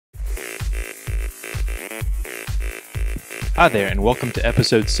Hi there, and welcome to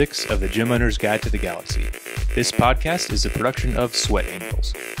episode 6 of the Gym Owner's Guide to the Galaxy. This podcast is a production of Sweat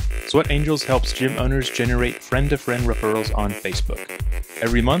Angels. Sweat Angels helps gym owners generate friend-to-friend referrals on Facebook.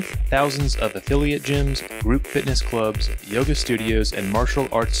 Every month, thousands of affiliate gyms, group fitness clubs, yoga studios, and martial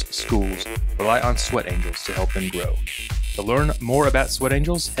arts schools rely on Sweat Angels to help them grow. To learn more about Sweat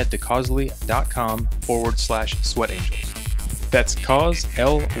Angels, head to causley.com/sweatangels. That's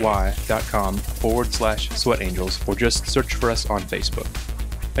causely.com/sweatangels, or just search for us on Facebook.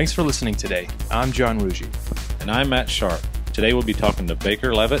 Thanks for listening today. I'm John Ruggie. And I'm Matt Sharp. Today we'll be talking to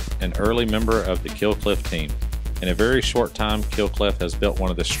Baker Leavitt, an early member of the Killcliff team. In a very short time, Killcliff has built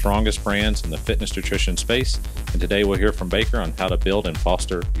one of the strongest brands in the fitness nutrition space, and today we'll hear from Baker on how to build and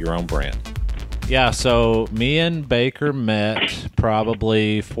foster your own brand. Yeah, so me and Baker met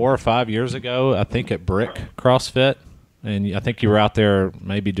probably 4 or 5 years ago, I think at Brick CrossFit. And I think you were out there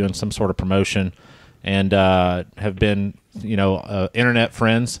maybe doing some sort of promotion, and have been, internet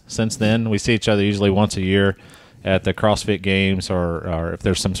friends since then. We see each other usually once a year at the CrossFit Games or if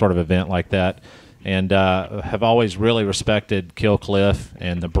there's some sort of event like that, and have always really respected Killcliff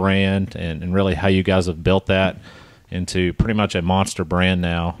and the brand and really how you guys have built that into pretty much a monster brand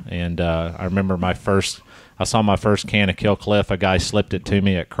now. And I remember I saw my first can of Killcliff. A guy slipped it to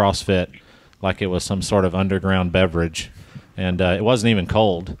me at CrossFit like it was some sort of underground beverage, and it wasn't even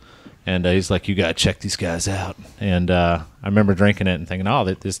cold. And he's like, "You gotta check these guys out." And I remember drinking it and thinking, "Oh,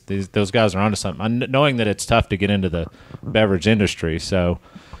 those guys are onto something." Knowing that it's tough to get into the beverage industry, so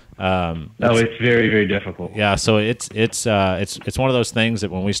it's very, very difficult. Yeah, so it's one of those things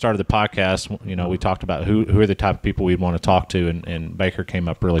that when we started the podcast, we talked about who are the type of people we'd want to talk to, and Baker came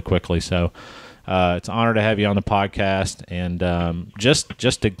up really quickly. So. It's an honor to have you on the podcast, and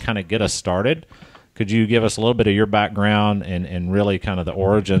just to kind of get us started, could you give us a little bit of your background and really kind of the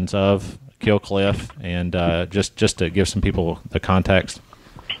origins of Killcliff, and just to give some people the context?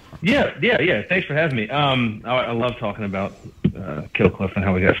 Yeah. Thanks for having me. I love talking about Killcliff and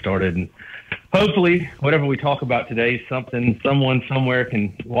how we got started, and hopefully whatever we talk about today, someone somewhere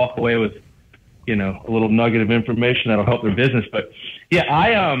can walk away with, a little nugget of information that'll help their business. But yeah,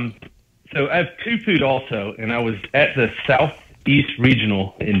 So I have two food also, and I was at the Southeast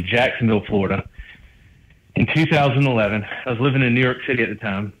Regional in Jacksonville, Florida in 2011. I was living in New York City at the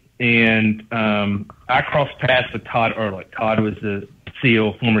time, and I crossed paths with Todd Ehrlich. Todd was the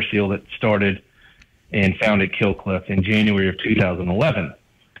former SEAL that started and founded Killcliff in January of 2011.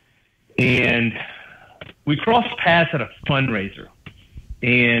 And we crossed paths at a fundraiser,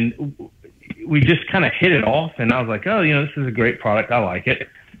 and we just kind of hit it off, and I was like, oh, this is a great product. I like it.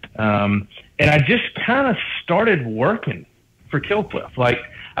 And I just kind of started working for Killcliff. Like,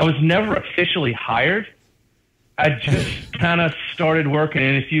 I was never officially hired. I just kind of started working.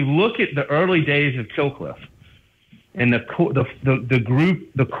 And if you look at the early days of Killcliff and the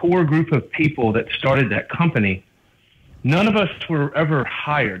core group of people that started that company, none of us were ever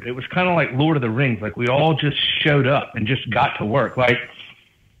hired. It was kind of like Lord of the Rings. Like, we all just showed up and just got to work. Like,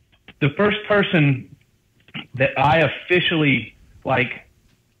 the first person that I officially,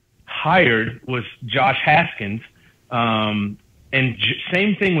 hired was Josh Haskins. And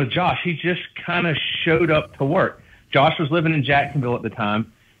same thing with Josh. He just kind of showed up to work. Josh was living in Jacksonville at the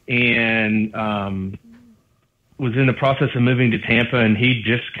time and was in the process of moving to Tampa, and he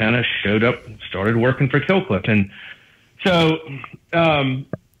just kind of showed up and started working for Killcliff. And so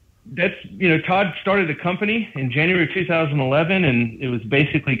that's, Todd started a company in January of 2011, and it was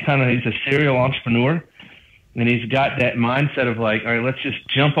basically he's a serial entrepreneur. And he's got that mindset of like, all right, let's just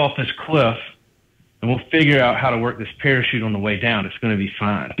jump off this cliff and we'll figure out how to work this parachute on the way down. It's going to be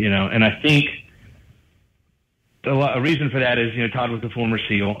fine, And I think a reason for that is, Todd was a former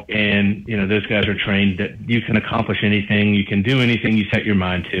SEAL, and, those guys are trained that you can accomplish anything. You can do anything you set your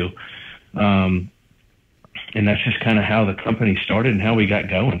mind to. And that's just kind of how the company started and how we got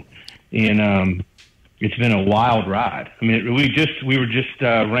going. And it's been a wild ride. I mean, we were just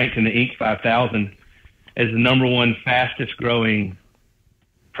ranked in the Inc. 5000 as the number one fastest growing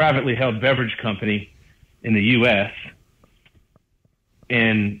privately held beverage company in the U.S.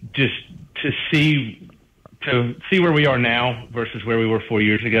 And just to see where we are now versus where we were 4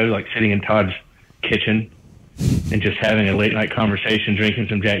 years ago, like sitting in Todd's kitchen and just having a late night conversation, drinking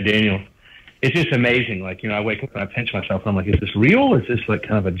some Jack Daniels, it's just amazing. Like, I wake up and I pinch myself and I'm like, is this real? Is this like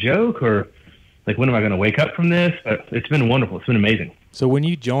kind of a joke, or like, when am I going to wake up from this? But it's been wonderful. It's been amazing. So when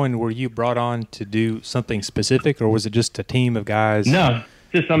you joined, were you brought on to do something specific, or was it just a team of guys? No,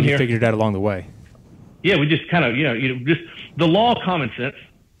 just I'm here. You figured it out along the way. Yeah, we just kind of, just the law of common sense.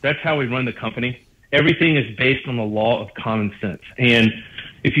 That's how we run the company. Everything is based on the law of common sense. And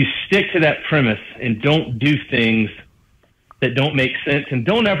if you stick to that premise and don't do things that don't make sense, and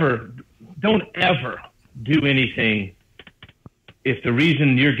don't ever do anything if the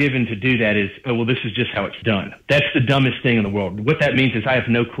reason you're given to do that is, oh, well, this is just how it's done. That's the dumbest thing in the world. What that means is I have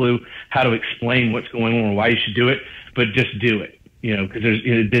no clue how to explain what's going on or why you should do it, but just do it, because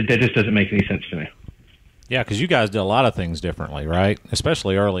that just doesn't make any sense to me. Yeah, because you guys did a lot of things differently, right?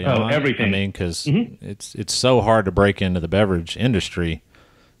 Especially early on. Oh, everything. I mean, because it's so hard to break into the beverage industry.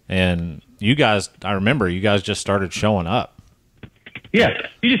 And you guys, I remember you guys just started showing up. Yeah,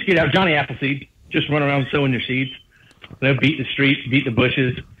 you just get out, Johnny Appleseed, just run around sowing your seeds. Beat the streets, beat the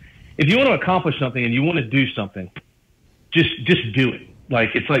bushes. If you want to accomplish something and you want to do something, just do it.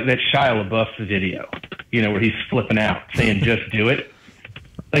 Like, it's like that Shia LaBeouf video, where he's flipping out saying, just do it.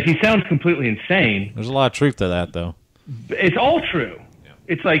 Like, he sounds completely insane. There's a lot of truth to that, though. It's all true. Yeah.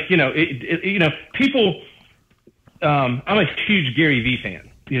 It's like, people, I'm a huge Gary Vee fan.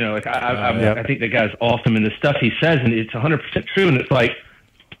 I think that guy's awesome, and the stuff he says, and it's 100% true. And it's like,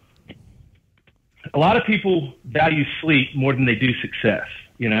 a lot of people value sleep more than they do success,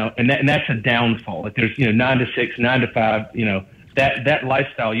 and that's a downfall. Like, there's, 9 to 6, 9 to 5, that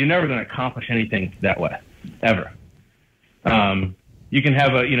lifestyle, you're never going to accomplish anything that way, ever. You can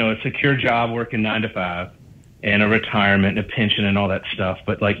have a secure job working 9 to 5 and a retirement and a pension and all that stuff.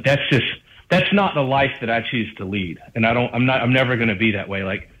 But like, that's not the life that I choose to lead. And I'm never going to be that way.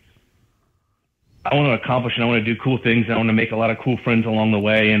 Like, I want to accomplish and I want to do cool things. And I want to make a lot of cool friends along the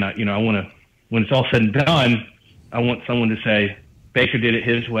way. And I want to, when it's all said and done, I want someone to say, Baker did it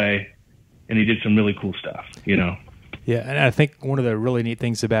his way and he did some really cool stuff, Yeah, and I think one of the really neat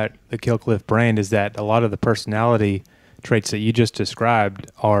things about the Killcliff brand is that a lot of the personality traits that you just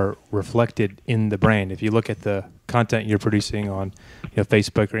described are reflected in the brand. If you look at the content you're producing on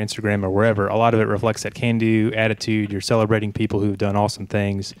Facebook or Instagram or wherever, a lot of it reflects that can-do attitude. You're celebrating people who've done awesome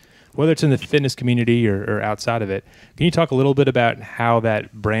things, whether it's in the fitness community or outside of it. Can you talk a little bit about how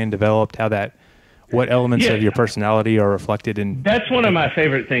that brand developed, what elements of your personality are reflected in? That's one of my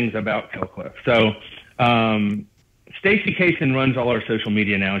favorite things about Killcliff. So Stacy Kaysen runs all our social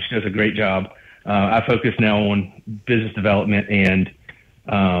media now, and she does a great job. I focus now on business development and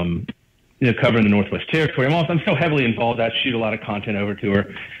covering the Northwest Territory. I'm so heavily involved. I shoot a lot of content over to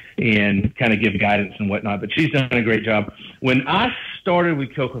her and kind of give guidance and whatnot. But she's done a great job. When I started with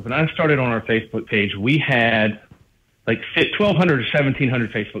Killcliff and I started on our Facebook page, we had like 1,200 or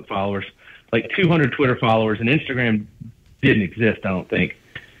 1,700 Facebook followers, like 200 Twitter followers, and Instagram didn't exist, I don't think.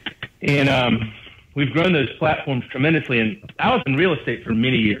 And we've grown those platforms tremendously. And I was in real estate for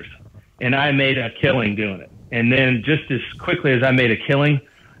many years. And I made a killing doing it. And then just as quickly as I made a killing,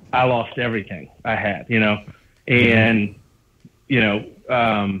 I lost everything I had, And,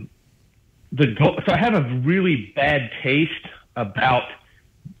 the goal. So I have a really bad taste about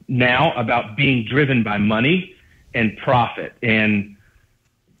being driven by money and profit. And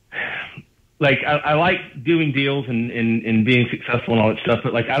like, I like doing deals and being successful and all that stuff.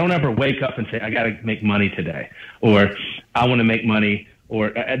 But like, I don't ever wake up and say, I got to make money today, or I want to make money. Or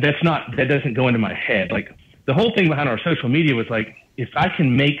that doesn't go into my head. Like, the whole thing behind our social media was like, if I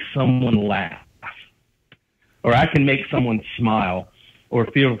can make someone laugh, or I can make someone smile, or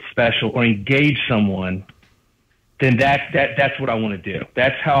feel special, or engage someone, then that's what I want to do.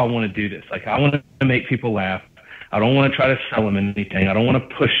 That's how I want to do this. Like, I want to make people laugh. I don't want to try to sell them anything. I don't want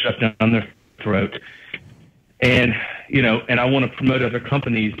to push stuff down their throat. And, and I want to promote other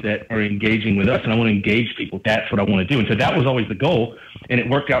companies that are engaging with us, and I want to engage people. That's what I want to do. And so that was always the goal, and it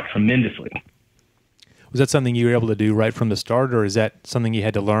worked out tremendously. Was that something you were able to do right from the start, or is that something you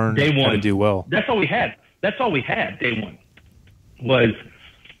had to learn how to do well? That's all we had. That's all we had day one was,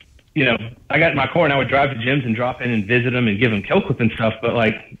 I got in my car and I would drive to gyms and drop in and visit them and give them Killcliff and stuff. But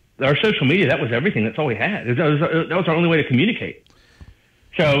like, our social media, that was everything. That's all we had. That was our only way to communicate.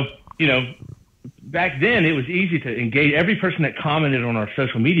 So, back then it was easy to engage every person that commented on our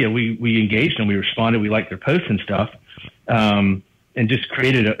social media. We engaged them, we responded, we liked their posts and stuff, and just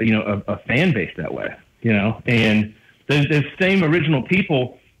created a fan base that way, and the same original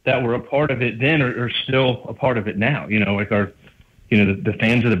people that were a part of it then are still a part of it now, like the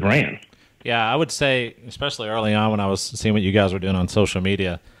fans of the brand. Yeah, I would say, especially early on when I was seeing what you guys were doing on social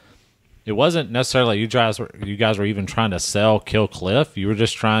media, it wasn't necessarily you guys were even trying to sell Killcliff. You were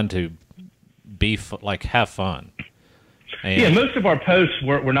just trying to have fun. And most of our posts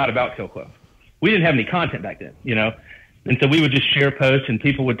were not about Killcliff. We didn't have any content back then, and so we would just share posts and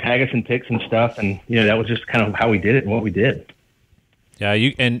people would tag us in pics and stuff, and that was just kind of how we did it and what we did. Yeah,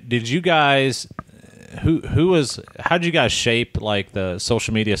 did you guys how did you guys shape like the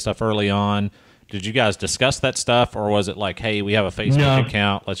social media stuff early on? Did you guys discuss that stuff, or was it like, hey, we have a Facebook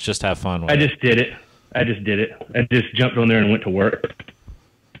account, let's just have fun with it? I just did it. I just did it. I just jumped on there and went to work.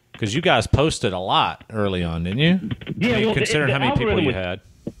 Because you guys posted a lot early on, didn't you? Yeah, I mean, well, considering how many people you had.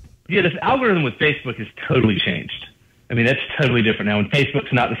 Yeah, this algorithm with Facebook has totally changed. I mean, that's totally different now. And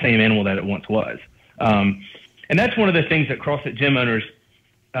Facebook's not the same animal that it once was. And that's one of the things that CrossFit gym owners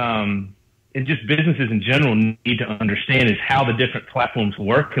and just businesses in general need to understand is how the different platforms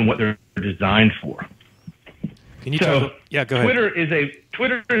work and what they're designed for. Can you talk? Yeah, go ahead.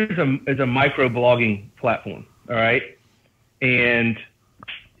 Twitter is a micro blogging platform. All right, and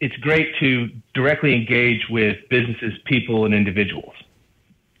it's great to directly engage with businesses, people, and individuals.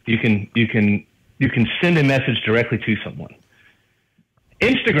 You can send a message directly to someone.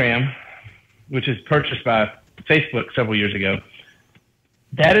 Instagram, which is purchased by Facebook several years ago,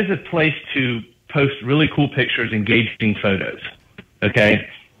 that is a place to post really cool pictures, engaging photos. Okay,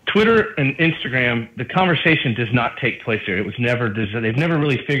 Twitter and Instagram, the conversation does not take place there. It was never. They've never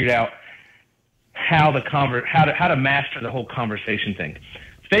really figured out how to master the whole conversation thing.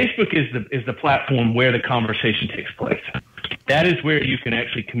 Facebook is the platform where the conversation takes place. That is where you can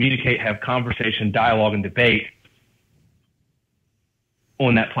actually communicate, have conversation, dialogue, and debate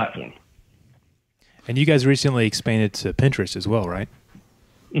on that platform. And you guys recently expanded to Pinterest as well, right?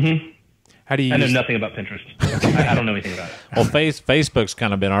 Mm-hmm. How do you? I know nothing about Pinterest. I don't know anything about it. Well, Facebook's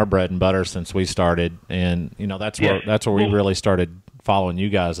kind of been our bread and butter since we started, and that's where we really started following you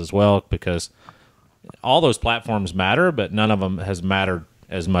guys as well, because all those platforms matter, but none of them has mattered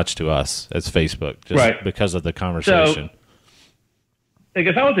as much to us as Facebook, just because of the conversation. So, like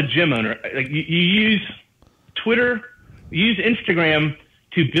if I was a gym owner, like you use Twitter, you use Instagram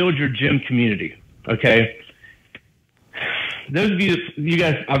to build your gym community. Okay. Those of you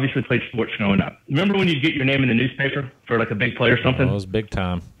guys obviously played sports growing up. Remember when you'd get your name in the newspaper for like a big play or something? It was big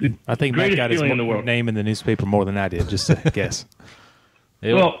time. I think Matt got his name in the newspaper more than I did, just to guess.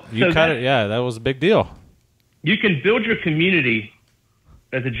 That was a big deal. You can build your community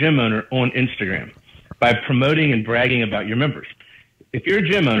as a gym owner on Instagram by promoting and bragging about your members. If you're a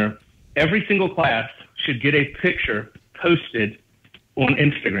gym owner, every single class should get a picture posted on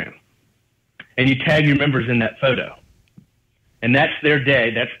Instagram, and you tag your members in that photo. And that's their day.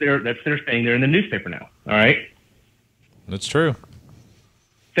 That's their thing. They're in the newspaper now. All right. That's true.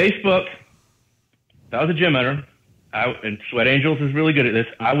 Facebook. If I was a gym owner, and Sweat Angels is really good at this,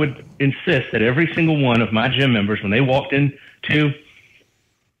 I would insist that every single one of my gym members, when they walked into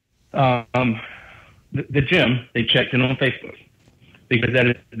the gym, they checked in on Facebook, because that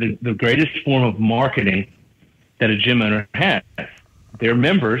is the greatest form of marketing that a gym owner has. Their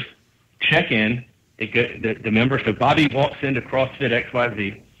members check in. The member, so Bobby walks into CrossFit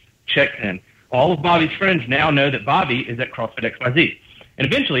XYZ, checks in. All of Bobby's friends now know that Bobby is at CrossFit XYZ. And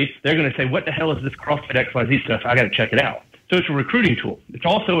eventually, they're going to say, what the hell is this CrossFit XYZ stuff? I got to check it out. So it's a recruiting tool. It's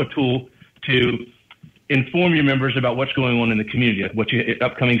also a tool to inform your members about what's going on in the community,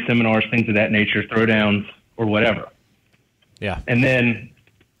 upcoming seminars, things of that nature, throwdowns, or whatever. Yeah. And then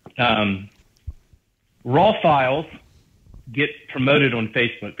raw files get promoted on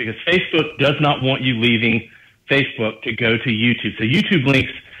Facebook, because Facebook does not want you leaving Facebook to go to YouTube. So YouTube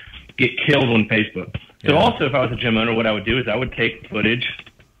links get killed on Facebook. So also, if I was a gym owner, what I would do is I would take footage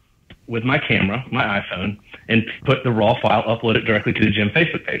with my camera, my iPhone, and put the raw file, upload it directly to the gym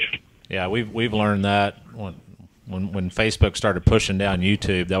Facebook page. Yeah, we've learned that when Facebook started pushing down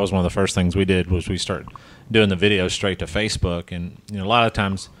YouTube. That was one of the first things we did, was we started doing the videos straight to Facebook. And a lot of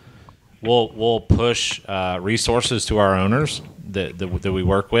times we'll push resources to our owners that we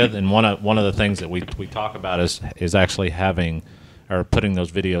work with, and one of the things that we talk about is actually having or putting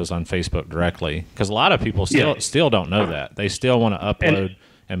those videos on Facebook directly, because a lot of people still don't know that. They still want to upload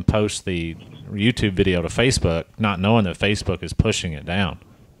and post the YouTube video to Facebook, not knowing that Facebook is pushing it down.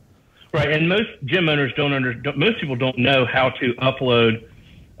 Right, and most gym owners most people don't know how to upload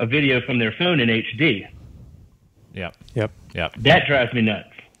a video from their phone in HD. Yep. That drives me nuts.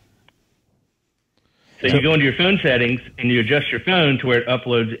 So you go into your phone settings and you adjust your phone to where it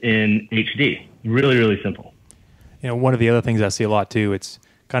uploads in HD. Really, really simple. One of the other things I see a lot too, it's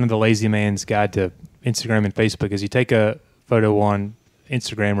kind of the lazy man's guide to Instagram and Facebook, is you take a photo on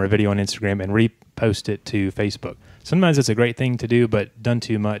Instagram or a video on Instagram and repost it to Facebook. Sometimes it's a great thing to do, but done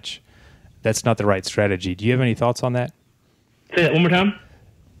too much, that's not the right strategy. Do you have any thoughts on that? Say that one more time.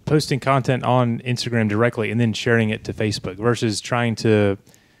 Posting content on Instagram directly and then sharing it to Facebook versus trying to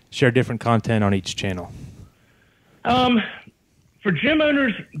share different content on each channel. For gym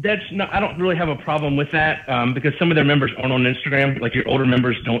owners, I don't really have a problem with that, because some of their members aren't on Instagram. Like your older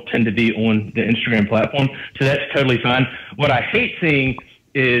members don't tend to be on the Instagram platform, so that's totally fine. What I hate seeing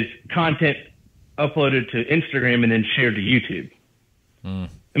is content uploaded to Instagram and then shared to YouTube.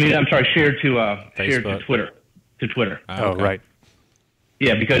 I mean, I'm sorry, shared to Facebook. Twitter. To Twitter. Oh, Okay. right.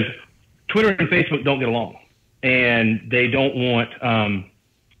 Yeah, because Twitter and Facebook don't get along, and they don't want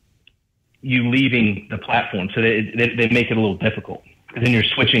you leaving the platform, so they make it a little difficult. Because then you're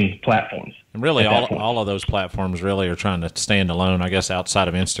switching platforms. And really, at that point. all of those platforms really are trying to stand alone, I guess, outside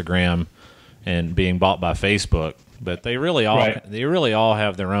of Instagram and being bought by Facebook. But they really all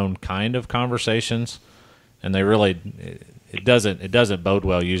have their own kind of conversations, and they really it doesn't bode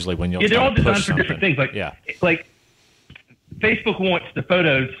well usually when you'll they're try all to push designed for different something. things. Like Facebook wants the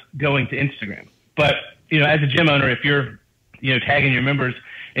photos going to Instagram, but as a gym owner, if you're tagging your members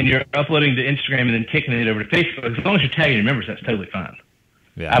and you're uploading to Instagram and then kicking it over to Facebook, as long as you're tagging your members, that's totally fine.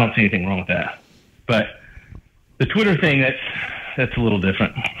 Yeah. I don't see anything wrong with that. But the Twitter thing, that's a little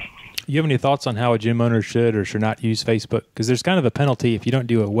different. You have any thoughts on how a gym owner should or should not use Facebook? Because there's kind of a penalty if you don't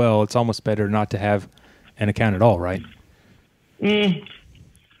do it well. It's almost better not to have an account at all, right? To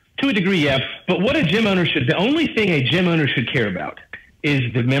a degree, yeah. But what a gym owner the only thing a gym owner should care about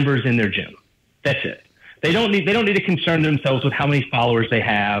is the members in their gym. That's it. They don't need to concern themselves with how many followers they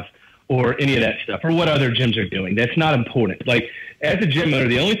have or any of that stuff or what other gyms are doing. That's not important. Like, as a gym owner,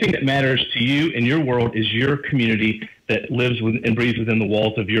 the only thing that matters to you in your world is your community that lives and breathes within the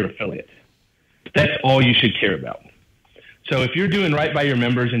walls of your affiliate. That's all you should care about. So if you're doing right by your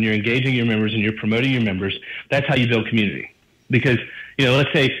members and you're engaging your members and you're promoting your members, that's how you build community. Because,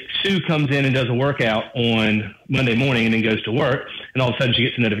 let's say Sue comes in and does a workout on Monday morning and then goes to work, and all of a sudden she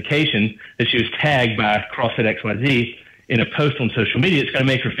gets a notification that she was tagged by CrossFit XYZ in a post on social media. It's going to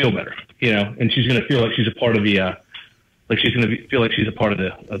make her feel better, and she's going to feel like she's a part of the feel like she's a part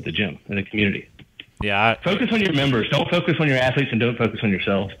of the gym and the community. Yeah. Focus on your members. Don't focus on your athletes, and don't focus on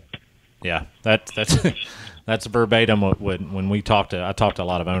yourself. Yeah, that's that's verbatim when we talked to. I talked to a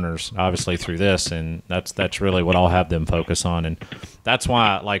lot of owners, obviously, through this, and that's really what I'll have them focus on. And that's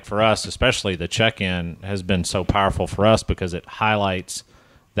why, like, for us, especially, the check-in has been so powerful for us because it highlights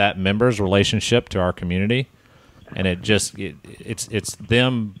that members' relationship to our community, and it's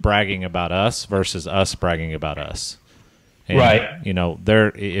them bragging about us versus us bragging about us. And, right.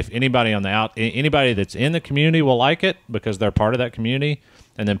 If anybody anybody that's in the community will like it because they're part of that community,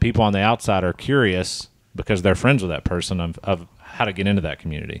 and then people on the outside are curious because they're friends with that person of how to get into that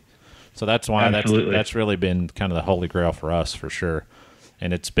community. So that's why that's really been kind of the holy grail for us, for sure.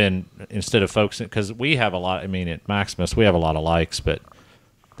 And it's been, instead of focusing, because we have a lot, at Maximus, we have a lot of likes, but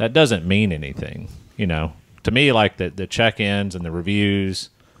that doesn't mean anything. To me, like the check-ins and the reviews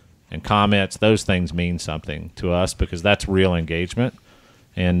and comments, those things mean something to us because that's real engagement.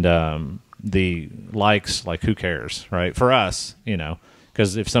 And the likes, like, who cares, right? For us,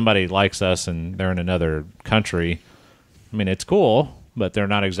 because if somebody likes us and they're in another country, it's cool, but they're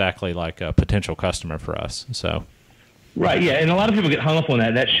not exactly like a potential customer for us. So, right, yeah, and a lot of people get hung up on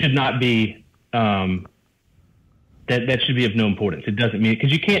that. That should not be that should be of no importance. It doesn't mean,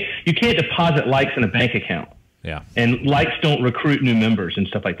 because you can't deposit likes in a bank account. Yeah, and likes don't recruit new members and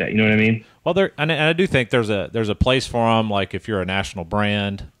stuff like that. You know what I mean? Well, and I do think there's a place for them. Like, if you're a national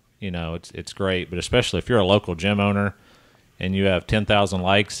brand, it's great, but especially if you're a local gym owner and you have 10,000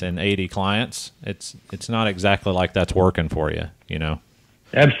 likes and 80 clients, it's not exactly like that's working for you,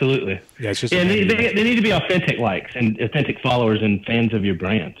 Absolutely. Yeah, it's just they need to be authentic likes and authentic followers and fans of your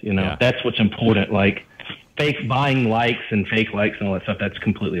brand. Yeah. That's what's important. Like, fake buying likes and fake likes and all that stuff, that's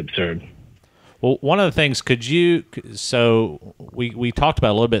completely absurd. Well, one of the things, so we talked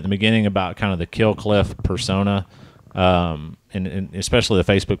about a little bit in the beginning about kind of the Kill Cliff persona, and especially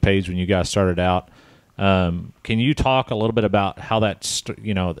the Facebook page when you guys started out. Can you talk a little bit about how that's,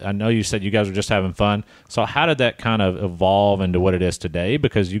 I know you said you guys were just having fun. So how did that kind of evolve into what it is today?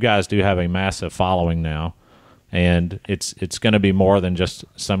 Because you guys do have a massive following now, and it's going to be more than just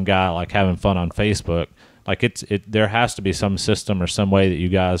some guy like having fun on Facebook. Like, there has to be some system or some way that you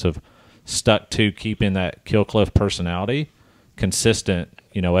guys have stuck to keeping that Kill Cliff personality consistent,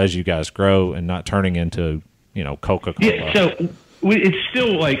 as you guys grow and not turning into, Coca-Cola. Yeah, so it's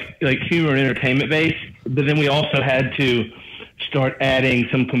still like humor and entertainment based, but then we also had to start adding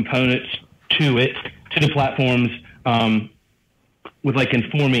some components to the platforms, with, like,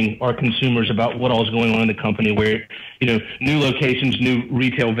 informing our consumers about what all is going on in the company, where, new locations, new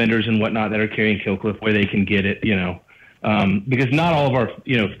retail vendors and whatnot that are carrying Kill Cliff, where they can get it, because not all of our,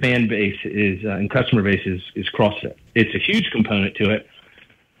 fan base is and customer base is CrossFit. It's a huge component to it.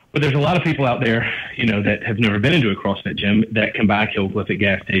 But there's a lot of people out there, that have never been into a CrossFit gym that can buy Kill Cliff at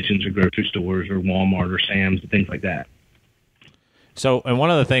gas stations or grocery stores or Walmart or Sam's and things like that. So, and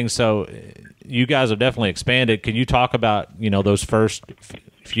one of the things, you guys have definitely expanded. Can you talk about, those first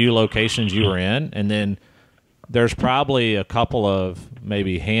few locations you were in, and then there's probably a couple of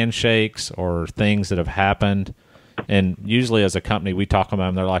maybe handshakes or things that have happened. And usually as a company, we talk about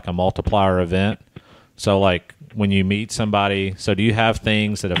them, they're like a multiplier event. So like when you meet somebody, so do you have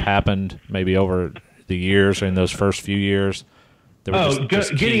things that have happened maybe over the years or in those first few years?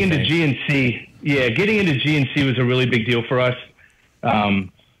 Getting into GNC. Yeah, getting into GNC was a really big deal for us.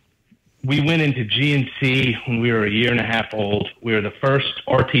 We went into GNC when we were a year and a half old. We were the first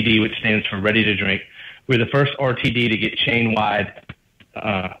RTD, which stands for ready to drink. We were the first RTD to get chain-wide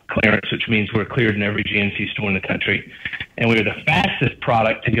clearance, which means we're cleared in every GNC store in the country. And we were the fastest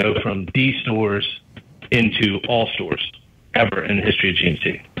product to go from D stores into all stores ever in the history of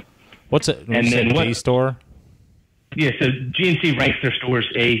GNC. What's it? D store? Yeah, so GNC ranks their stores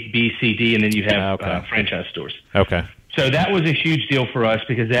A, B, C, D, and then you have franchise stores. Okay. So that was a huge deal for us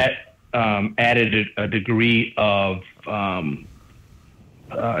because that added a degree of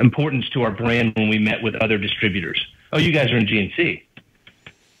importance to our brand when we met with other distributors. Oh, you guys are in GNC.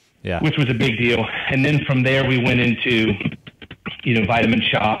 Yeah. Which was a big deal. And then from there we went into, Vitamin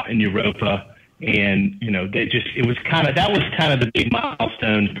Shop and Europa. And, that was kind of the big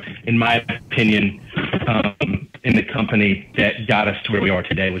milestone, in my opinion, in the company that got us to where we are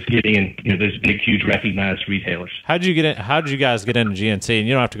today, was getting in, those big, huge, recognized retailers. How did you guys get into GNC? And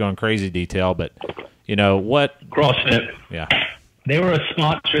you don't have to go in crazy detail, but, what? CrossFit. Yeah. They were a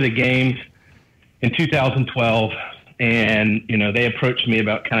sponsor of the games in 2012. And, they approached me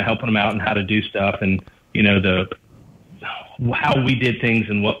about kind of helping them out and how to do stuff and, how we did things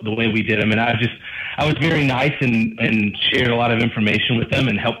and the way we did them. And I was very nice and shared a lot of information with them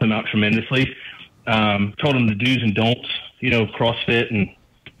and helped them out tremendously. Told them the do's and don'ts, CrossFit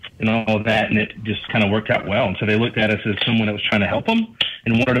and all of that. And it just kind of worked out well. And so they looked at us as someone that was trying to help them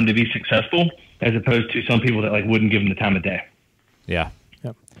and wanted them to be successful, as opposed to some people that wouldn't give them the time of day. Yeah.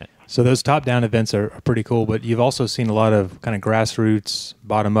 Yep. So those top-down events are pretty cool, but you've also seen a lot of kind of grassroots,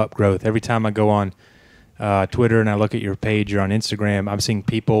 bottom-up growth. Every time I go on Twitter and I look at your page or on Instagram, I'm seeing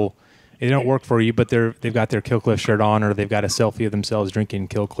people, they don't work for you, but they've got their Killcliff shirt on, or they've got a selfie of themselves drinking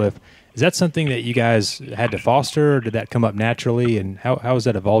Killcliff. Is that something that you guys had to foster, or did that come up naturally, and how has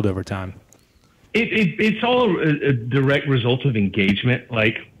that evolved over time? It's all a direct result of engagement.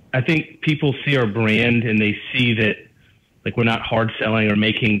 I think people see our brand and they see that we're not hard selling or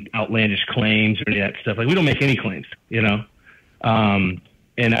making outlandish claims or any of that stuff. We don't make any claims, and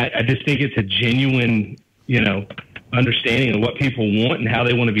I just think it's a genuine, understanding of what people want and how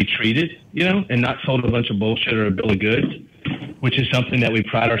they want to be treated, and not sold a bunch of bullshit or a bill of goods, which is something that we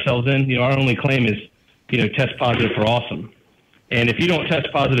pride ourselves in. Our only claim is, test positive for awesome. And if you don't test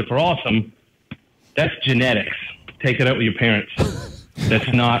positive for awesome, that's genetics. Take it up with your parents.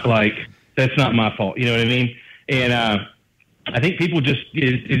 That's not my fault. You know what I mean? And I think people just,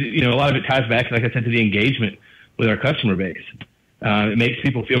 a lot of it ties back, like I said, to the engagement with our customer base. It makes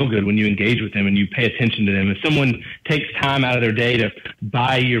people feel good when you engage with them and you pay attention to them. If someone takes time out of their day to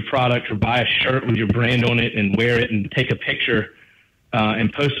buy your product or buy a shirt with your brand on it and wear it and take a picture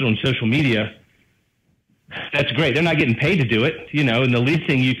and post it on social media, that's great. They're not getting paid to do it, and the least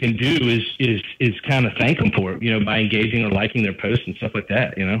thing you can do is kind of thank them for it, by engaging or liking their posts and stuff like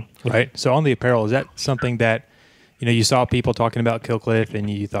that, Right. So on the apparel, is that something that, you saw people talking about Killcliff and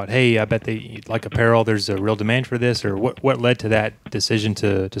you thought, hey, I bet they like apparel. There's a real demand for this, or what led to that decision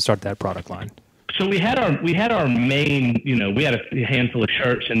to start that product line? So we had our main, we had a handful of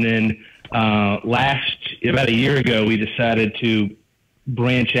shirts, and then about a year ago, we decided to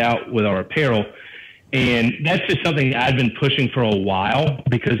branch out with our apparel. And that's just something I've been pushing for a while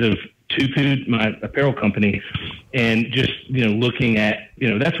because of Tupu, my apparel company, and just, looking at,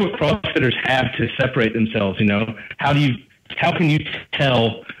 that's what CrossFitters have to separate themselves. How can you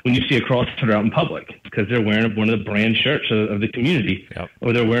tell when you see a CrossFitter out in public? Because they're wearing one of the brand shirts of the community, yep.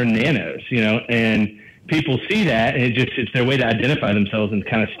 Or they're wearing Nanos, and people see that, and it's their way to identify themselves and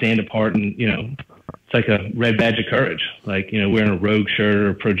kind of stand apart. And, it's like a red badge of courage, wearing a Rogue shirt or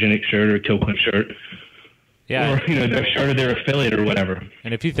a Progenic shirt or a Killcliff shirt. Yeah. Or, their shirt of their affiliate or whatever.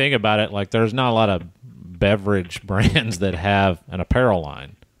 And if you think about it, there's not a lot of beverage brands that have an apparel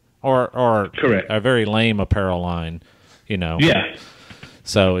line or correct. A very lame apparel line, Yeah.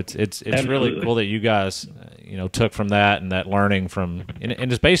 So it's really cool that you guys, took from that and that learning from, and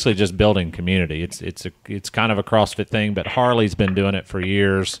it's basically just building community. It's kind of a CrossFit thing, but Harley's been doing it for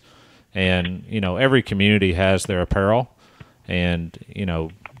years, and, every community has their apparel, and,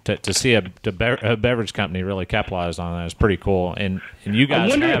 to see a beverage company really capitalize on that is pretty cool. And you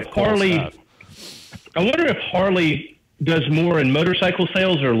guys have cool stuff. I wonder if Harley does more in motorcycle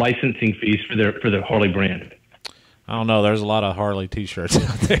sales or licensing fees for the Harley brand. I don't know. There's a lot of Harley T-shirts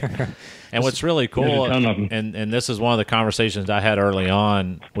out there. And what's really cool, and this is one of the conversations I had early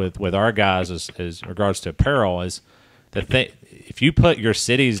on with our guys as regards to apparel, is that if you put your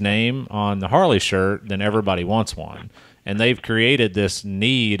city's name on the Harley shirt, then everybody wants one. And they've created this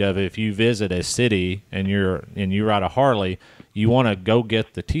need of, if you visit a city and you ride a Harley, you want to go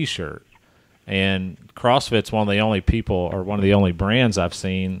get the T-shirt. And CrossFit's one of the only people, or one of the only brands I've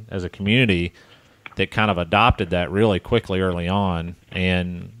seen as a community that kind of adopted that really quickly early on.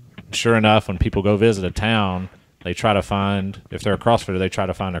 And sure enough, when people go visit a town, they try to find, if they're a CrossFitter, they try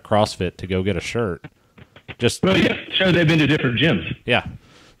to find a CrossFit to go get a shirt. Show they've been to different gyms. Yeah.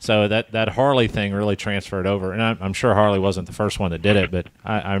 So that Harley thing really transferred over. And I'm sure Harley wasn't the first one that did it, but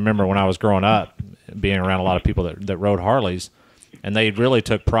I remember when I was growing up being around a lot of people that rode Harleys, and they really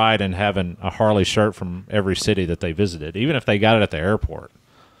took pride in having a Harley shirt from every city that they visited, even if they got it at the airport.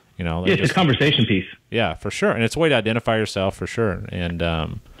 It's a conversation piece. Yeah, for sure. And it's a way to identify yourself, for sure. And,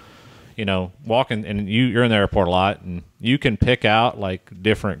 walking, and you're in the airport a lot, and you can pick out, like,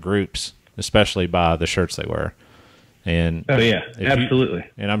 different groups, especially by the shirts they wear. And absolutely.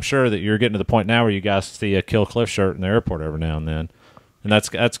 And I'm sure that you're getting to the point now where you guys see a Kill Cliff shirt in the airport every now and then. And that's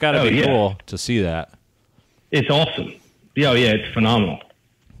got to be cool to see that. It's awesome. Yeah, it's phenomenal.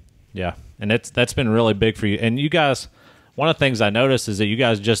 Yeah, and that's been really big for you. And you guys, one of the things I noticed is that you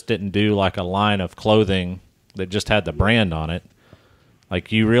guys just didn't do like a line of clothing that just had the brand on it.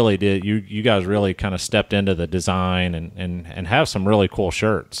 Like you really did. You guys really kind of stepped into the design and have some really cool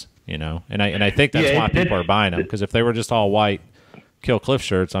shirts, And I think that's why people are buying them, because if they were just all white Kill Cliff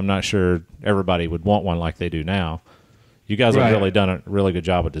shirts, I'm not sure everybody would want one like they do now. You guys have really done a really good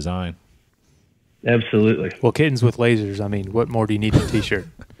job with design. Absolutely. Well, kittens with lasers, I mean, what more do you need in a T-shirt?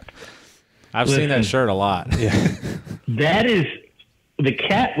 I've seen that shirt a lot. Yeah. That is, the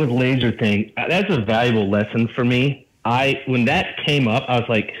cat with laser thing, that's a valuable lesson for me. When that came up, I was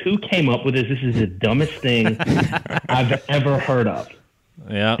like, who came up with this? This is the dumbest thing I've ever heard of.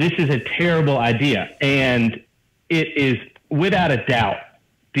 Yeah. This is a terrible idea. And it is, without a doubt,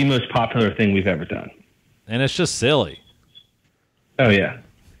 the most popular thing we've ever done. And it's just silly. Oh, yeah.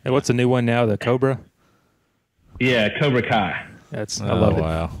 And what's the new one now? The Cobra? Yeah, Cobra Kai. I love it.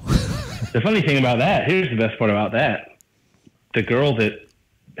 Wow. The funny thing about that, here's the best part about that. The girl that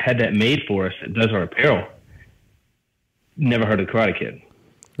had that made for us, that does our apparel, never heard of Karate Kid.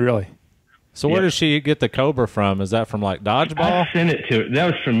 Really? So where does she get the Cobra from? Is that from like Dodgeball? I sent it to her. That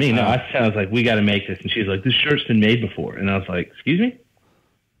was from me. No, I was like, we got to make this. And she's like, this shirt's been made before. And I was like, excuse me?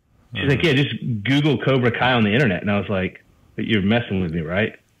 She's like, yeah, just Google Cobra Kai on the internet. And I was like, but you're messing with me,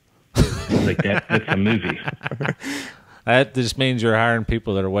 right? I was like, that's a movie. That just means you're hiring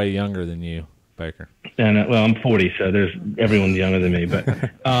people that are way younger than you, Baker. And well, I'm 40, so everyone's younger than me. But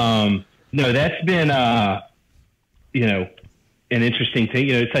no, that's been an interesting thing.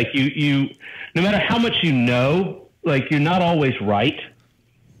 It's like you no matter how much like you're not always right.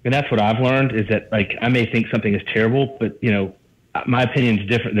 And that's what I've learned, is that like I may think something is terrible, but my opinion is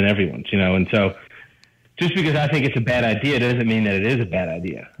different than everyone's. And so just because I think it's a bad idea doesn't mean that it is a bad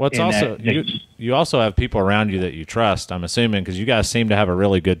idea. Well, it's also you also have people around you that you trust, I'm assuming, because you guys seem to have a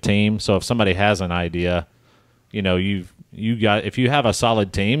really good team. So if somebody has an idea, if you have a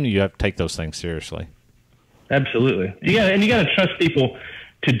solid team, you have to take those things seriously. Absolutely. And you got to trust people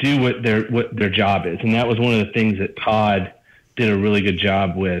to do what their job is. And that was one of the things that Todd did a really good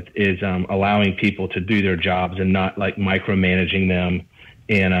job with, is allowing people to do their jobs and not like micromanaging them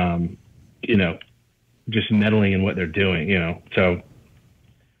and just meddling in what they're doing, So,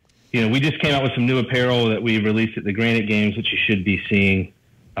 we just came out with some new apparel that we released at the Granite Games, which you should be seeing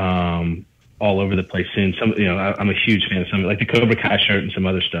all over the place soon. I'm a huge fan of some, like the Cobra Kai shirt and some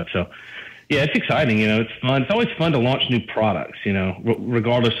other stuff. So, yeah, it's exciting. It's fun. It's always fun to launch new products,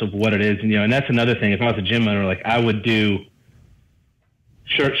 regardless of what it is. And that's another thing. If I was a gym owner, like I would do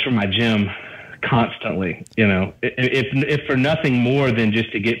shirts for my gym constantly, if for nothing more than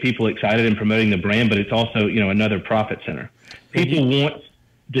just to get people excited and promoting the brand, but it's also, another profit center. People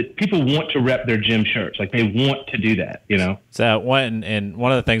want to rep their gym shirts. Like they want to do that, So one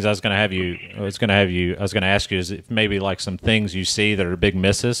of the things I was going to ask you is if maybe like some things you see that are big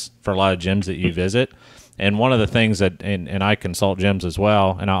misses for a lot of gyms that you visit. And one of the things that, and I consult gyms as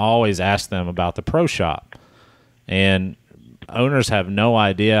well, and I always ask them about the pro shop. And owners have no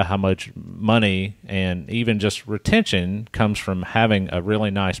idea how much money and even just retention comes from having a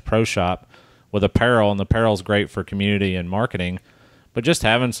really nice pro shop with apparel, and the apparel's great for community and marketing, but just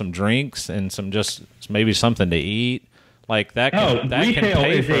having some drinks and some just maybe something to eat, like that. Retail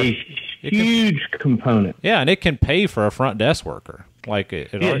is a huge component. Yeah, and it can pay for a front desk worker. Like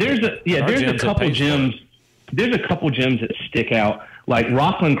there's a couple gyms there's a couple gyms that stick out. Like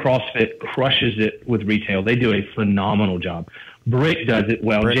Rockland CrossFit crushes it with retail. They do a phenomenal job. Brick does it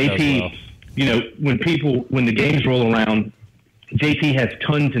well. Brick JP, does well. when the games roll around, JP has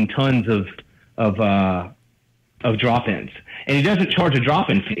tons and tons of drop-ins, and he doesn't charge a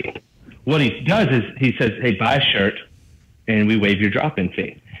drop-in fee. What he does is he says, "Hey, buy a shirt, and we waive your drop-in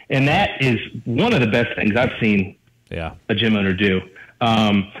fee." And that is one of the best things I've seen a gym owner do.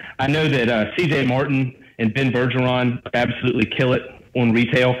 I know that CJ Martin and Ben Bergeron absolutely kill it on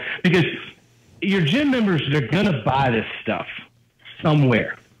retail, because your gym members, they're going to buy this stuff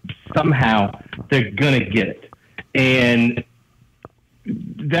somewhere. Somehow they're going to get it. And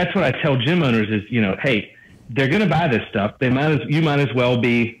that's what I tell gym owners is, hey, they're going to buy this stuff. You might as well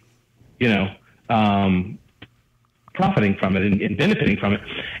be, profiting from it and benefiting from it.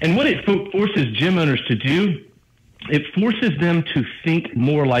 And what it forces gym owners to do, it forces them to think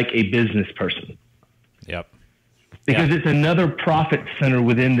more like a business person. Yep. Because it's another profit center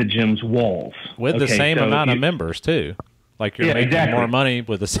within the gym's walls. With the same amount of members, too. Like you're making more money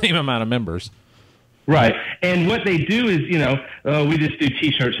with the same amount of members. Right. And what they do is, we just do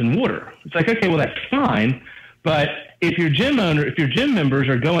T-shirts and water. It's like, okay, well, that's fine. But if your gym members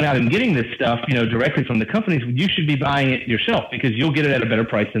are going out and getting this stuff, directly from the companies, you should be buying it yourself, because you'll get it at a better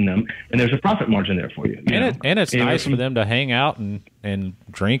price than them, and there's a profit margin there for you. And it's nice for them to hang out and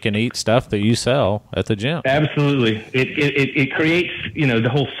drink and eat stuff that you sell at the gym. Absolutely. It creates, the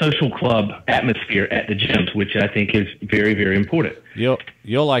whole social club atmosphere at the gyms, which I think is very, very important.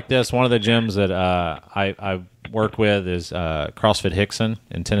 You'll like this. One of the gyms that I work with is CrossFit Hickson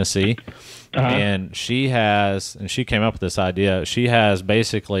in Tennessee. And she came up with this idea. She has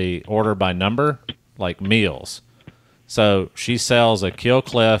basically order by number, like meals. So she sells a Kill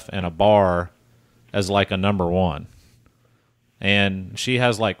Cliff and a bar as like a number one. And she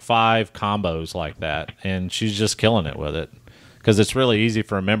has like 5 combos like that. And she's just killing it with it. Because it's really easy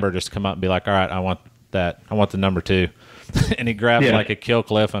for a member just to come up and be like, all right, I want that. I want the number 2. And he grabs like a Kill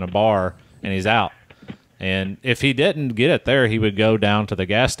Cliff and a bar, and he's out. And if he didn't get it there, he would go down to the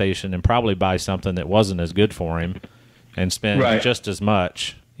gas station and probably buy something that wasn't as good for him and spend just as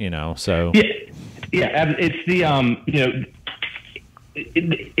much, so. Yeah, it's the,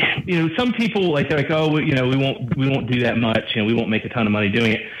 some people, they're like, oh, we won't do that much. We won't make a ton of money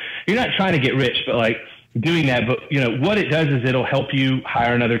doing it. You're not trying to get rich, but doing that. But, what it does is it'll help you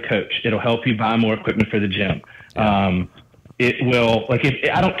hire another coach. It'll help you buy more equipment for the gym. Yeah. It will,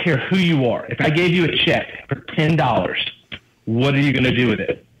 I don't care who you are. If I gave you a check for $10, what are you going to do with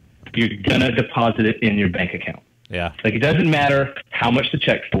it? You're going to deposit it in your bank account. Yeah. It doesn't matter how much the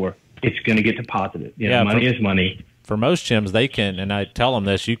check's for. It's going to get deposited. Money is money. For most gyms, they can, and I tell them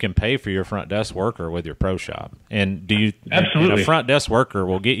this, you can pay for your front desk worker with your pro shop. And absolutely. And a front desk worker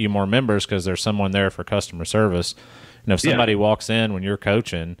will get you more members because there's someone there for customer service. And if somebody walks in when you're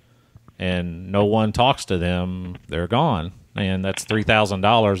coaching and no one talks to them, they're gone. And that's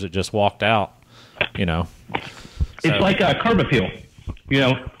 $3,000 that just walked out, So. It's like a curb appeal.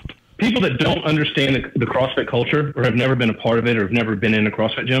 People that don't understand the CrossFit culture or have never been a part of it or have never been in a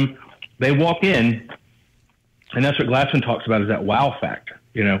CrossFit gym, they walk in, and that's what Glassman talks about, is that wow factor,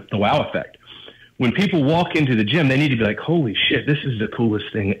 the wow effect. When people walk into the gym, they need to be like, holy shit, this is the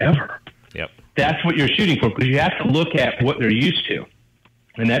coolest thing ever. Yep. That's what you're shooting for, because you have to look at what they're used to,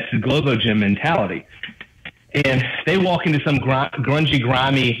 and that's the Globo Gym mentality. And they walk into some grungy,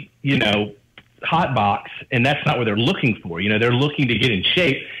 grimy, hot box, and that's not what they're looking for. They're looking to get in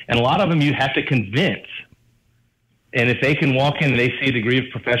shape, and a lot of them you have to convince. And if they can walk in and they see a degree of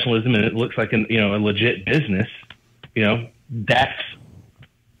professionalism and it looks like a legit business, that's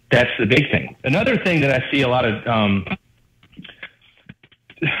the big thing. Another thing that I see a lot of,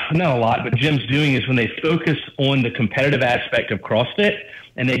 not a lot, but gyms doing is when they focus on the competitive aspect of CrossFit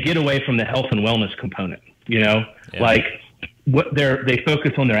and they get away from the health and wellness component. What they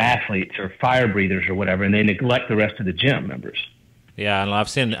focus on their athletes or fire breathers or whatever, and they neglect the rest of the gym members. Yeah, and I've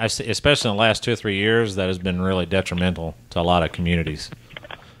seen, especially in the last 2 or 3 years, that has been really detrimental to a lot of communities.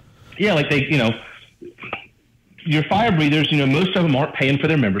 Yeah, your fire breathers, most of them aren't paying for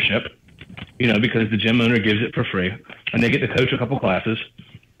their membership, because the gym owner gives it for free, and they get to coach a couple classes.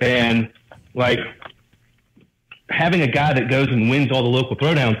 And having a guy that goes and wins all the local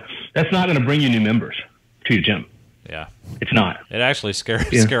throwdowns, that's not going to bring you new members to your gym. Yeah, it's not. It actually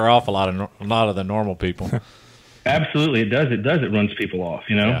scare off a lot of the normal people. Absolutely, it does. It runs people off,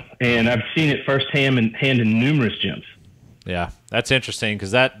 Yeah. And I've seen it firsthand in numerous gyms. Yeah, that's interesting,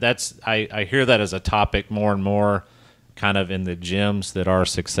 because I hear that as a topic more and more, kind of in the gyms that are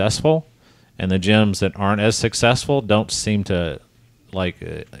successful, and the gyms that aren't as successful don't seem to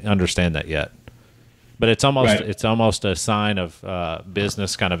understand that yet. But it's almost a sign of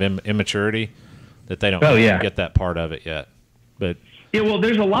business kind of immaturity that they don't get that part of it yet. But yeah, well,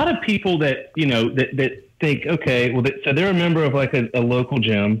 there's a lot of people that that think, okay, well, so they're a member of like a local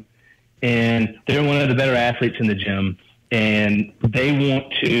gym, and they're one of the better athletes in the gym, and they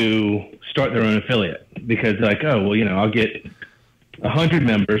want to start their own affiliate because they're like, oh, well, I'll get 100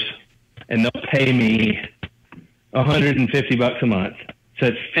 members, and they'll pay me $150 a month, so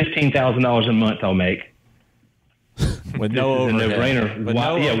it's $15,000 a month I'll make. With no overhead. It's a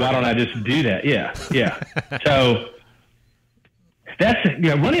no-brainer. Why don't I just do that? Yeah. So that's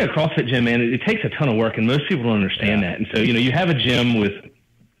running a CrossFit gym, man. It takes a ton of work, and most people don't understand that. And so you have a gym with,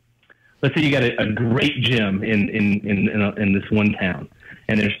 let's say you got a great gym in this one town,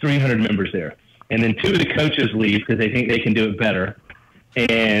 and there's 300 members there, and then 2 of the coaches leave because they think they can do it better.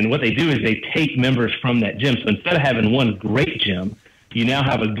 And what they do is they take members from that gym. So instead of having one great gym, you now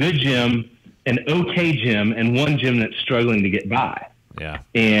have a good gym, an okay gym, and one gym that's struggling to get by. Yeah.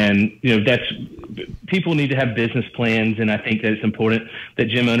 And, that's people need to have business plans. And I think that it's important that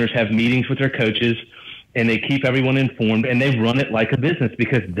gym owners have meetings with their coaches and they keep everyone informed and they run it like a business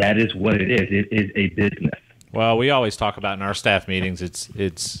because that is what it is. It is a business. Well, we always talk about in our staff meetings,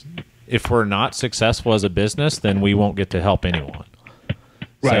 it's if we're not successful as a business, then we won't get to help anyone.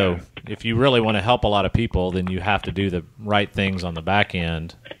 Right. So if you really want to help a lot of people, then you have to do the right things on the back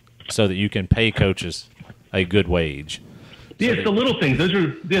end so that you can pay coaches a good wage. Yeah, it's the little things.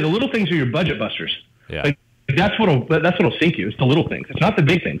 The little things are your budget busters. Yeah. Like, that's what'll sink you. It's the little things. It's not the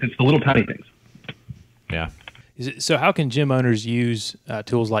big things. It's the little tiny things. Yeah. So how can gym owners use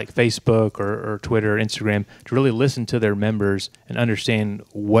tools like Facebook or Twitter or Instagram to really listen to their members and understand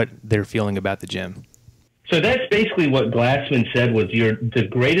what they're feeling about the gym? So that's basically what Glassman said was the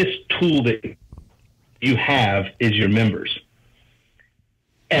greatest tool that you have is your members.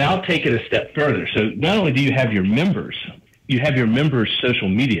 And I'll take it a step further. So not only do you have your members, you have your members' social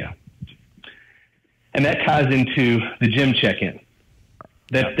media. And that ties into the gym check-in.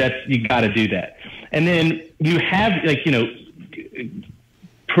 That's you got to do that. And then you have,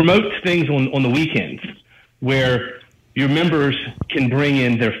 promote things on the weekends where your members can bring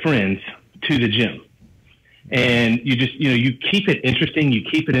in their friends to the gym. And you just, you keep it interesting, you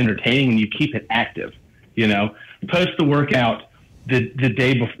keep it entertaining, and you keep it active. Post the workout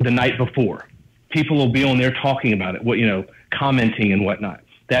the night before. People will be on there talking about it, commenting and whatnot.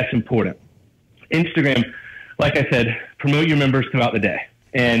 That's important. Instagram, like I said, promote your members throughout the day.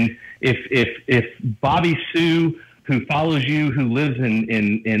 And if Bobby Sue, who follows you, who lives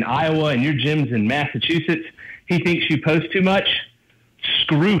in Iowa and your gym's in Massachusetts, he thinks you post too much,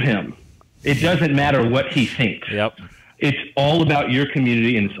 screw him. It doesn't matter what he thinks. Yep. It's all about your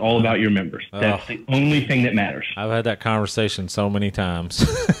community and it's all about your members. That's the only thing that matters. I've had that conversation so many times.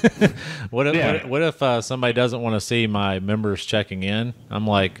 What if somebody doesn't want to see my members checking in? I'm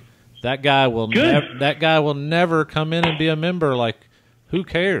like, that guy will never come in and be a member. Like, who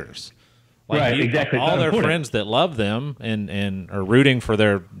cares? Like, right, exactly. All their friends that love them and are rooting for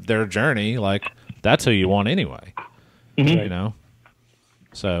their journey, like, that's who you want anyway. Mm-hmm.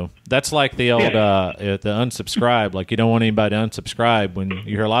 So that's like the old the unsubscribe. Like, you don't want anybody to unsubscribe. When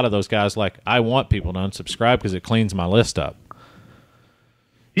you hear a lot of those guys, like, I want people to unsubscribe because it cleans my list up.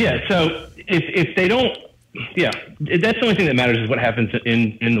 Yeah. So if they don't, that's the only thing that matters is what happens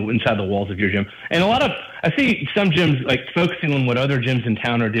inside the walls of your gym. And I see some gyms like focusing on what other gyms in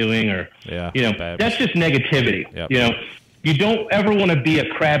town are doing, or that's just negativity. Yep. You don't ever want to be a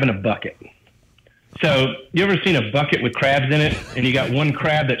crab in a bucket. So you ever seen a bucket with crabs in it, and you got one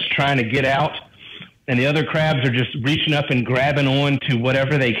crab that's trying to get out, and the other crabs are just reaching up and grabbing on to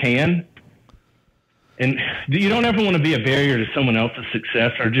whatever they can? And you don't ever want to be a barrier to someone else's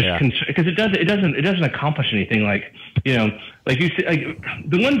success, or just because it doesn't accomplish anything. Like you see,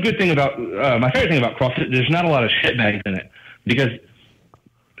 the one good thing about my favorite thing about CrossFit, there's not a lot of shitbags in it because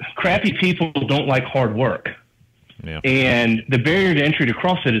crappy people don't like hard work. Yeah. And the barrier to entry to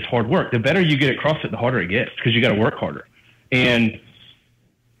CrossFit is hard work. The better you get at CrossFit, the harder it gets because you got to work harder. And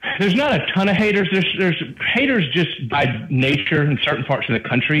there's not a ton of haters. There's haters just by nature in certain parts of the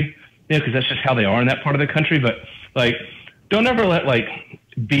country, because that's just how they are in that part of the country. But don't ever let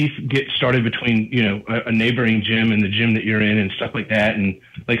beef get started between a neighboring gym and the gym that you're in and stuff like that. And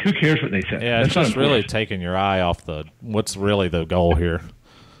who cares what they say? Yeah, it's just really taking your eye off what's really the goal here.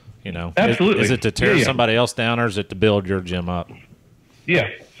 Absolutely. Is it to tear somebody else down, or is it to build your gym up? Yeah,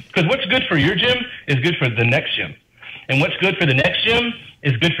 because what's good for your gym is good for the next gym, and what's good for the next gym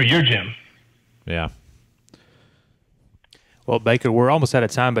is good for your gym. Yeah. Well, Baker, we're almost out of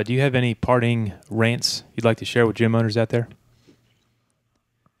time, but do you have any parting rants you'd like to share with gym owners out there?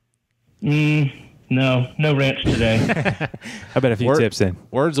 No, No ranch today. How about a few tips then?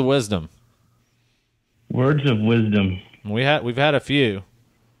 Words of wisdom. Words of wisdom. We've had a few.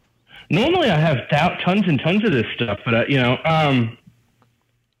 Normally, I have tons and tons of this stuff, but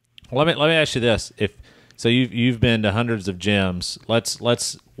Let me ask you this: so you've been to hundreds of gyms.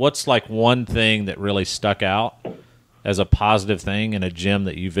 What's like one thing that really stuck out as a positive thing in a gym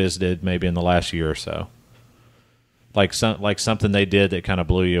that you visited maybe in the last year or so? Like something they did that kind of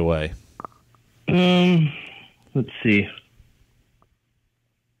blew you away. Let's see.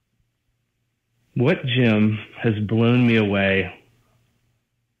 What gym has blown me away?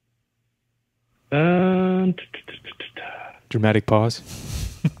 Dramatic pause.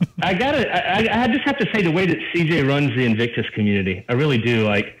 I just have to say the way that CJ runs the Invictus community. I really do.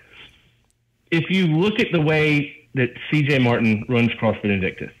 Like, if you look at the way that CJ Martin runs CrossFit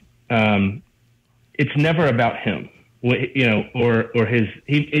Invictus, it's never about him. Or his.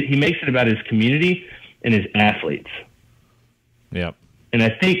 He makes it about his community and his athletes. Yep. And I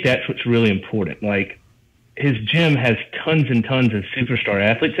think that's what's really important. Like, his gym has tons and tons of superstar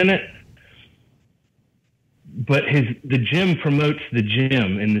athletes in it, but the gym promotes the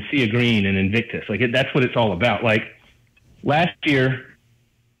gym and the Sea of Green and Invictus. Like, that's what it's all about. Like, last year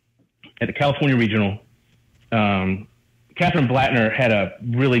at the California Regional, Catherine Blattner had a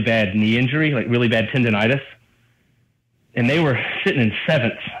really bad knee injury, like really bad tendonitis, and they were sitting in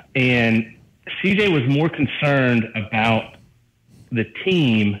seventh. And CJ was more concerned about the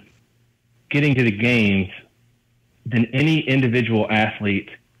team getting to the games than any individual athlete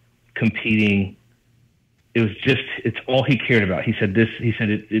competing. It's all he cared about. He said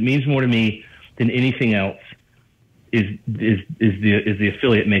it means more to me than anything else is the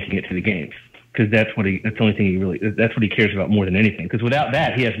affiliate making it to the games. Cause that's the only thing that's what he cares about more than anything. Cause without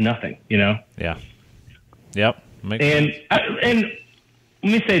that, he has nothing, Yeah. Yep. And let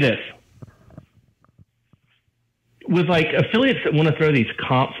me say this. With like affiliates that want to throw these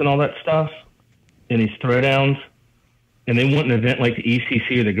comps and all that stuff and these throwdowns, and they want an event like the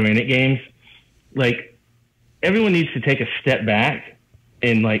ECC or the Granite Games, like, everyone needs to take a step back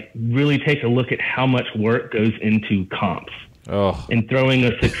and like really take a look at how much work goes into comps and throwing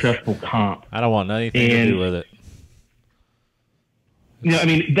a successful comp. I don't want anything to do with it. I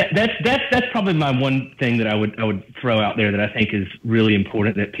mean, that's probably my one thing that I would throw out there that I think is really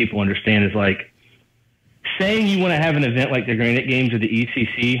important that people understand is, like, saying you want to have an event like the Granite Games or the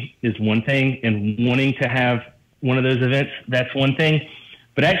ECC is one thing, and wanting to have one of those events, that's one thing,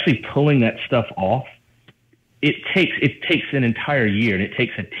 but actually pulling that stuff off, it takes an entire year, and it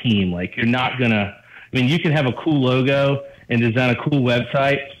takes a team. Like, you're not gonna, you can have a cool logo and design a cool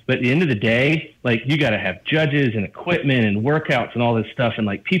website, but at the end of the day, like, you got to have judges and equipment and workouts and all this stuff. And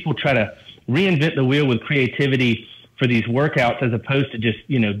like, people try to reinvent the wheel with creativity for these workouts as opposed to just,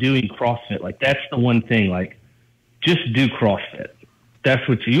 doing CrossFit. Like, that's the one thing, like, just do CrossFit. That's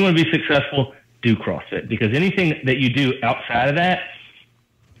what you want to be successful, do CrossFit, because anything that you do outside of that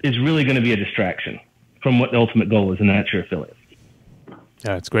is really going to be a distraction from what the ultimate goal is, and that's your affiliate.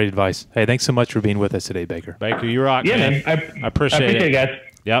 Yeah, it's great advice. Hey, thanks so much for being with us today, Baker. Baker, you rock, yeah, man. I appreciate it, guys.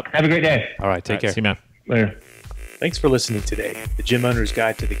 Yep. Have a great day. All right, take care. See you, man. Later. Thanks for listening today. The Gym Owner's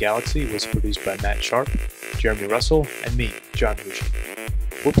Guide to the Galaxy was produced by Matt Sharp, Jeremy Russell, and me, John Rucci.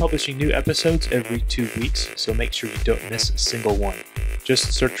 We're publishing new episodes every 2 weeks, so make sure you don't miss a single one.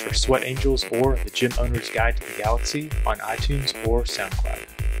 Just search for Sweat Angels or The Gym Owner's Guide to the Galaxy on iTunes or SoundCloud.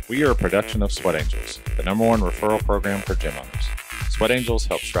 We are a production of Sweat Angels, the #1 referral program for gym owners. Sweat Angels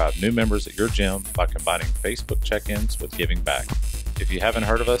helps drive new members at your gym by combining Facebook check-ins with giving back. If you haven't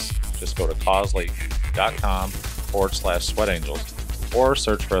heard of us, just go to causeley.com/Sweat Angels or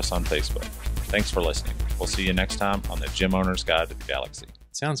search for us on Facebook. Thanks for listening. We'll see you next time on the Gym Owner's Guide to the Galaxy.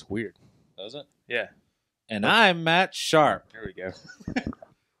 It sounds weird. Does it? Yeah. And I'm Matt Sharp. There we go.